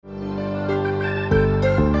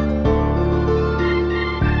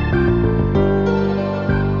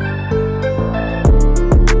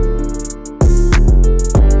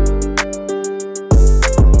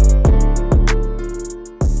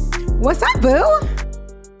boo.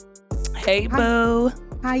 Hey, Hi. boo.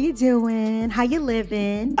 How you doing? How you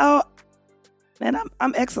living? Oh, man,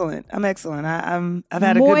 I'm excellent. I'm excellent. I've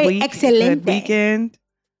had a Muy good week, excelente. good weekend.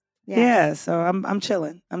 Yes. Yeah, so I'm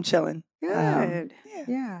chilling. I'm chilling. Good.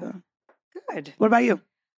 Yeah. So. Good. What about you?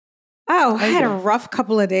 Oh, I How you had a doing? rough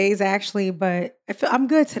couple of days actually, but I'm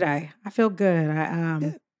good today. I feel good.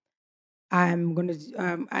 Good. I'm gonna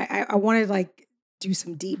I want to like do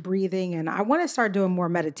some deep breathing, and I want to start doing more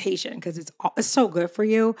meditation because it's so good for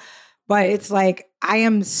you. But it's like I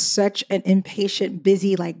am such an impatient,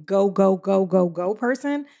 busy, like go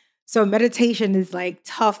person. So meditation is like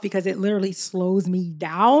tough because it literally slows me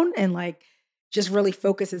down and like just really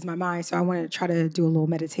focuses my mind. So I want to try to do a little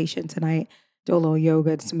meditation tonight, do a little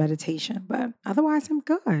yoga, some meditation. But otherwise, I'm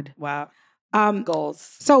good. Wow. Um, Goals.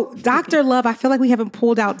 so Dr. Love, I feel like we haven't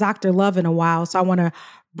pulled out Dr. Love in a while. So I want to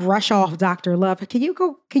brush off Dr. Love. Can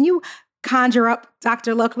you conjure up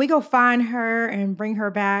Dr. Love? Can we go find her and bring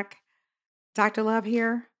her back? Dr. Love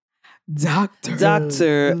here.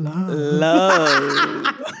 Dr.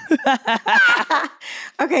 Love.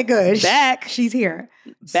 Okay, good. Back. She's here.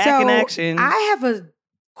 Back in action. I have a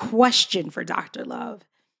question for Dr. Love.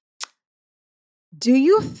 Do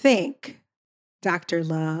you think, Dr.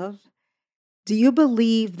 Love, do you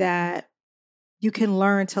believe that you can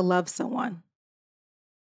learn to love someone?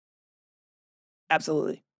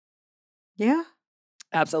 Absolutely. Yeah?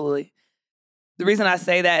 Absolutely. The reason I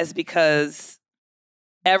say that is because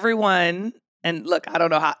everyone, and look, I don't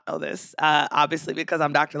know how I know this, obviously because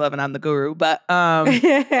I'm Dr. Love and I'm the guru, but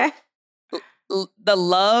the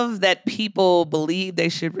love that people believe they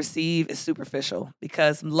should receive is superficial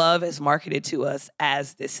because love is marketed to us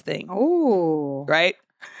as this thing. Oh. Right?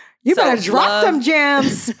 You better drop them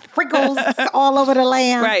gems, sprinkles all over the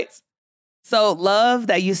land. Right. So love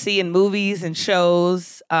that you see in movies and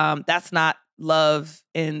shows, that's not love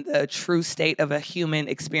in the true state of a human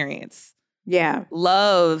experience. Yeah.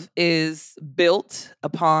 Love is built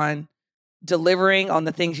upon delivering on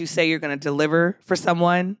the things you say you're going to deliver for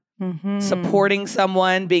someone, supporting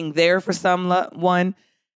someone, being there for someone,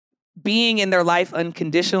 being in their life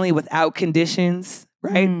unconditionally without conditions,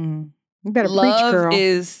 right? You better love preach, girl.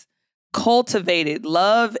 is cultivated.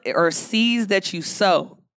 Love or seeds that you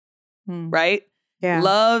sow, right? Yeah.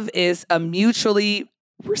 Love is a mutually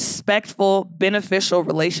respectful, beneficial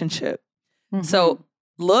relationship. So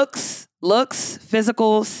looks,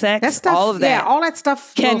 physical, sex, that stuff, all of that. Yeah, all that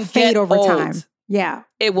stuff can fade over old. time. Yeah.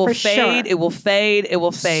 It will fade, sure. it will fade, it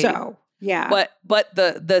will fade. So, yeah. But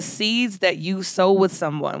the seeds that you sow with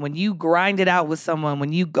someone, when you grind it out with someone,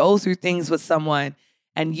 when you go through things with someone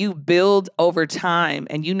and you build over time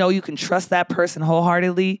and you know you can trust that person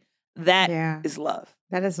wholeheartedly, that is love.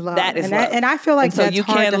 That is love. That is love. And I feel like and so that's you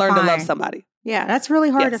hard can to learn find. to love somebody. Yeah, that's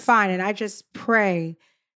really hard to find. And I just pray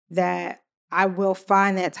that I will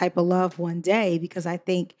find that type of love one day because I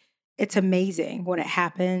think it's amazing when it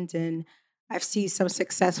happens. And I've seen some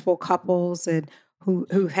successful couples and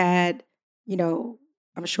who've had, you know,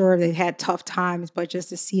 I'm sure they've had tough times, but just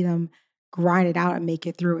to see them grind it out and make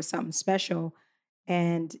it through is something special.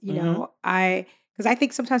 And, you know, because I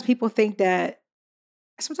think sometimes people think that,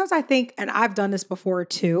 sometimes I think, and I've done this before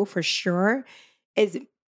too, for sure, is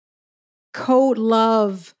code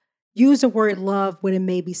love, use the word love when it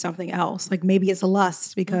may be something else. Like maybe it's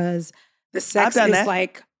lust because the sex is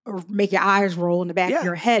like, or make your eyes roll in the back of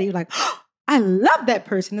your head. You're like, oh, I love that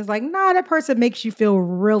person. It's like, nah, that person makes you feel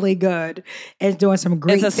really good and doing some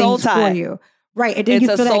great things for you. Right. And then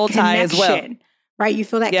you feel that connection. Right. You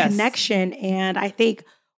feel that connection. And I think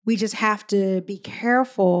we just have to be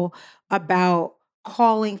careful about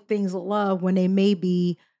calling things love when they may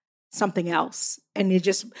be something else. And it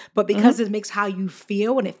just, but because it makes how you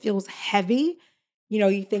feel and it feels heavy, you know,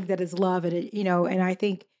 you think that it's love and it, you know, and I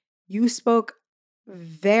think you spoke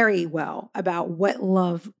very well about what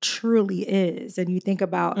love truly is. And you think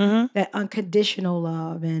about that unconditional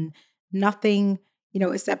love and nothing, you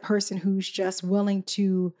know, it's that person who's just willing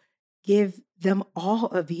to give them all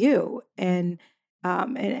of you. And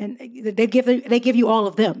they give you all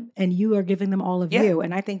of them and you are giving them all of you.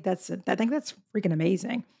 And I think that's freaking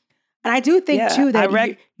amazing. And I do think too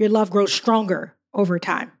that your love grows stronger over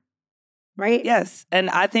time. Right? Yes. And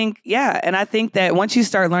I think that once you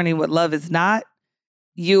start learning what love is not,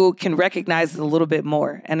 you can recognize it a little bit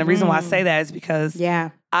more. And the reason why I say that is because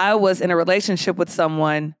I was in a relationship with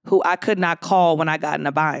someone who I could not call when I got in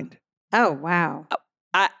a bind. Oh, wow.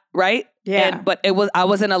 Right? Yeah. But I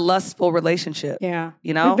was in a lustful relationship. Yeah.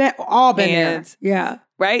 You know? We've all been there. Yeah.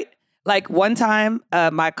 Right? Like one time,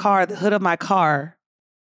 the hood of my car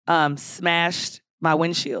smashed my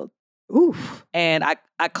windshield. Oof. And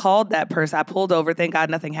I called that person. I pulled over. Thank God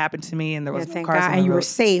nothing happened to me, and there was no thank cars God. on the And you road. were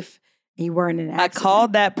safe. And you weren't in an accident. I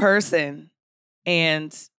called that person,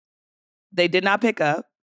 and they did not pick up.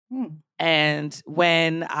 And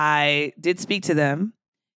when I did speak to them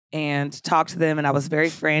and talk to them, and I was very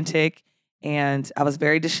frantic and I was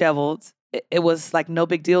very disheveled, it was like no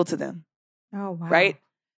big deal to them. Oh, wow.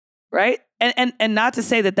 Right. And not to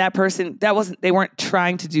say that person, they weren't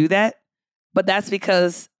trying to do that, but that's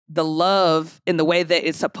because the love in the way that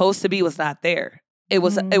it's supposed to be was not there. It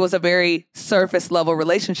was a very surface level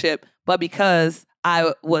relationship, but because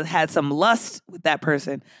I had some lust with that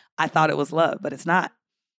person, I thought it was love, but it's not.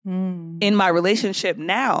 In my relationship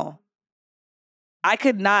now, I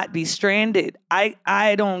could not be stranded. He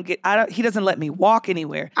doesn't let me walk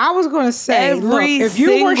anywhere. I was going to say, if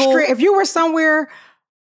you were somewhere,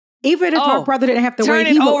 even if my brother didn't have to wait,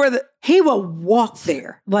 he would walk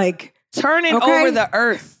there. Like, turn it over the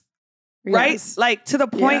earth. Right? Yes. Like to the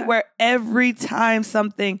point where every time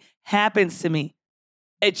something happens to me,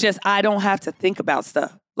 it's just, I don't have to think about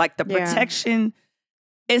stuff. Like the protection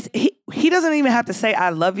is, he doesn't even have to say,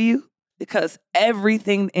 I love you, because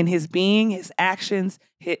everything in his being, his actions,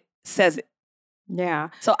 says it. Yeah.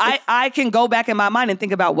 So I can go back in my mind and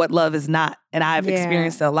think about what love is not. And I've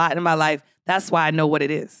experienced a lot in my life. That's why I know what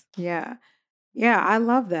it is. Yeah. Yeah, I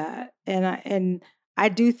love that. And I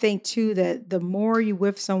do think too that the more you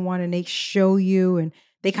with someone and they show you and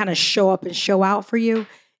they kind of show up and show out for you,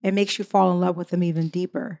 it makes you fall in love with them even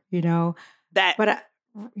deeper, you know? That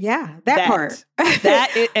part.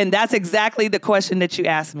 And that's exactly the question that you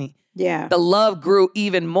asked me. Yeah. The love grew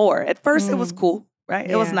even more. At first it was cool, right?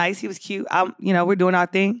 Yeah. It was nice. He was cute. We're doing our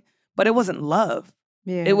thing, but it wasn't love.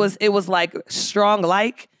 Yeah. It was like strong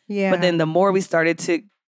like, but then the more we started to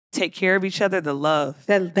take care of each other, the love.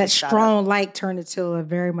 That strong like turned into a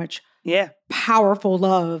very much powerful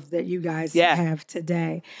love that you guys have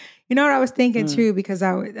today. You know what I was thinking too, because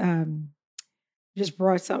I just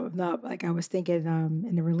brought something up. Like I was thinking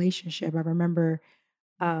in the relationship, I remember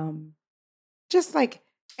just like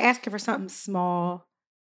asking for something small,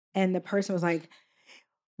 and the person was like,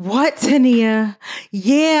 "What, Tania?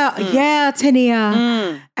 Yeah,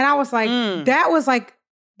 Tania." And I was like, that was like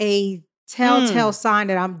a telltale sign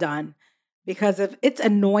that I'm done. Because if it's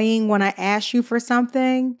annoying when I ask you for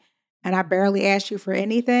something and I barely ask you for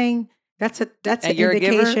anything, that's an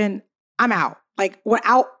indication I'm out. Like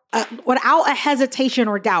without a hesitation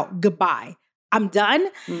or doubt, goodbye. I'm done.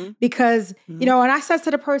 Because, you know, and I said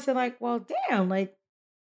to the person like, well, damn, like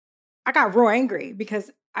I got real angry because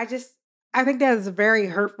I think that is very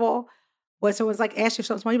hurtful when someone's like, ask you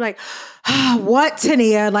something small, you're like, what,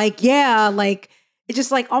 Tania? Like, yeah, like it's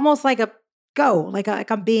just like almost like a go, like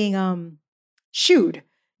I'm being shooed,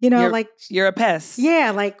 you know, like you're a pest.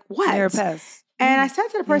 Yeah, like what? You're a pest. And I said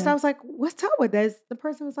to the person, I was like, what's up with this? The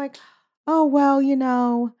person was like, oh, well, you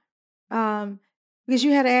know, because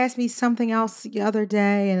you had asked me something else the other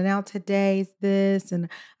day and now today's this. And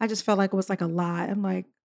I just felt like it was like a lot. I'm like,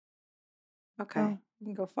 okay, you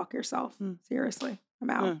can go fuck yourself. Seriously, I'm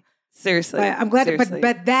out. Seriously. But I'm glad,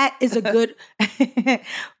 but that is a good,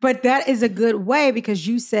 but that is a good way because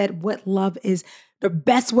you said what love is. The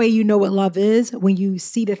best way you know what love is when you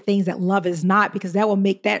see the things that love is not, because that will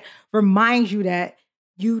remind you that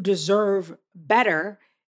you deserve better.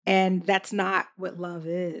 And that's not what love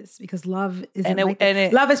is, because love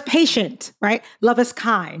isn't love is patient, right? Love is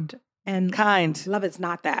kind. And love is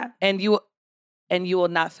not that. And you will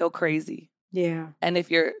not feel crazy. Yeah. And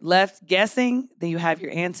if you're left guessing, then you have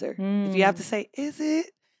your answer. If you have to say, is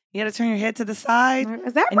it? You got to turn your head to the side.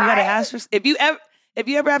 Is that and right? You got to ask yourself, if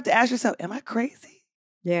you ever have to ask yourself, am I crazy?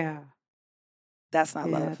 Yeah. That's not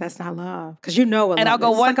love. That's not love. Because you know what and love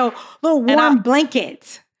I'll go is. It's like a little warm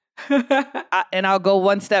blanket. And I'll go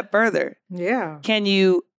one step further. Yeah. Can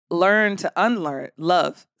you learn to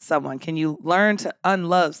love someone? Can you learn to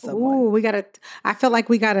unlove someone? Ooh, I feel like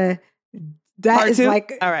we got to, that part is two?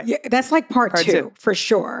 like, all right. Yeah, that's like part two for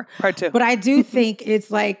sure. Part two. But I do think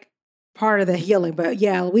it's like part of the healing. But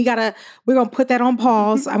yeah, we're going to put that on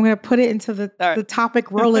pause. I'm going to put it into the topic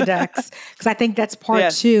Rolodex because I think that's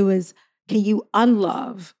part two is, can you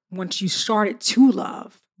unlove once you started to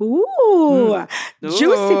love? Ooh, juicy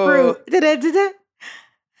fruit. Da-da-da-da.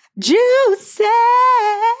 Juicy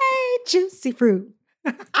fruit.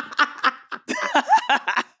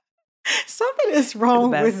 Something is wrong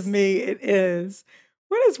with me. It is.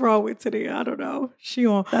 What is wrong with Tania? I don't know.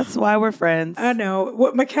 That's why we're friends. I know.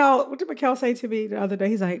 What did Mikkel say to me the other day?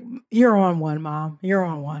 He's like, you're on one, Mom. You're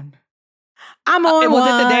on one. I'm on one. Was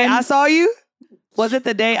it the day I saw you? Was it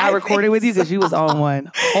the day I recorded with you? Because you was on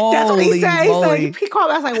one. Holy That's what he said. moly. He called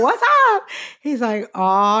me. I was like, what's up? He's like,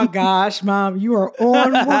 oh gosh, Mom, you are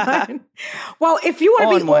on one. Well, if you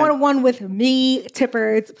want to be on one with me,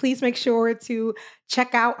 Tippers, please make sure to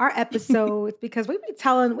check out our episodes because we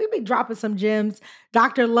be dropping some gems.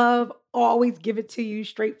 Dr. Love always give it to you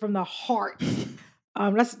straight from the heart.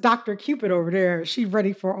 That's Dr. Cupid over there. She's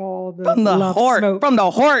ready for all the love smoke. From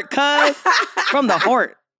the heart, cuz. From the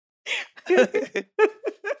heart.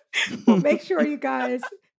 Well, make sure you guys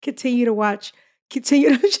continue to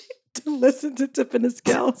listen to Tip and the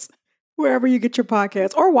Scales wherever you get your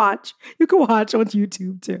podcasts or watch. You can watch on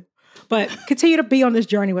YouTube too. But continue to be on this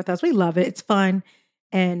journey with us. We love it. It's fun.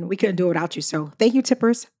 And we couldn't do it without you. So thank you,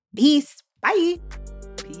 Tippers. Peace. Bye.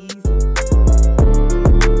 Peace.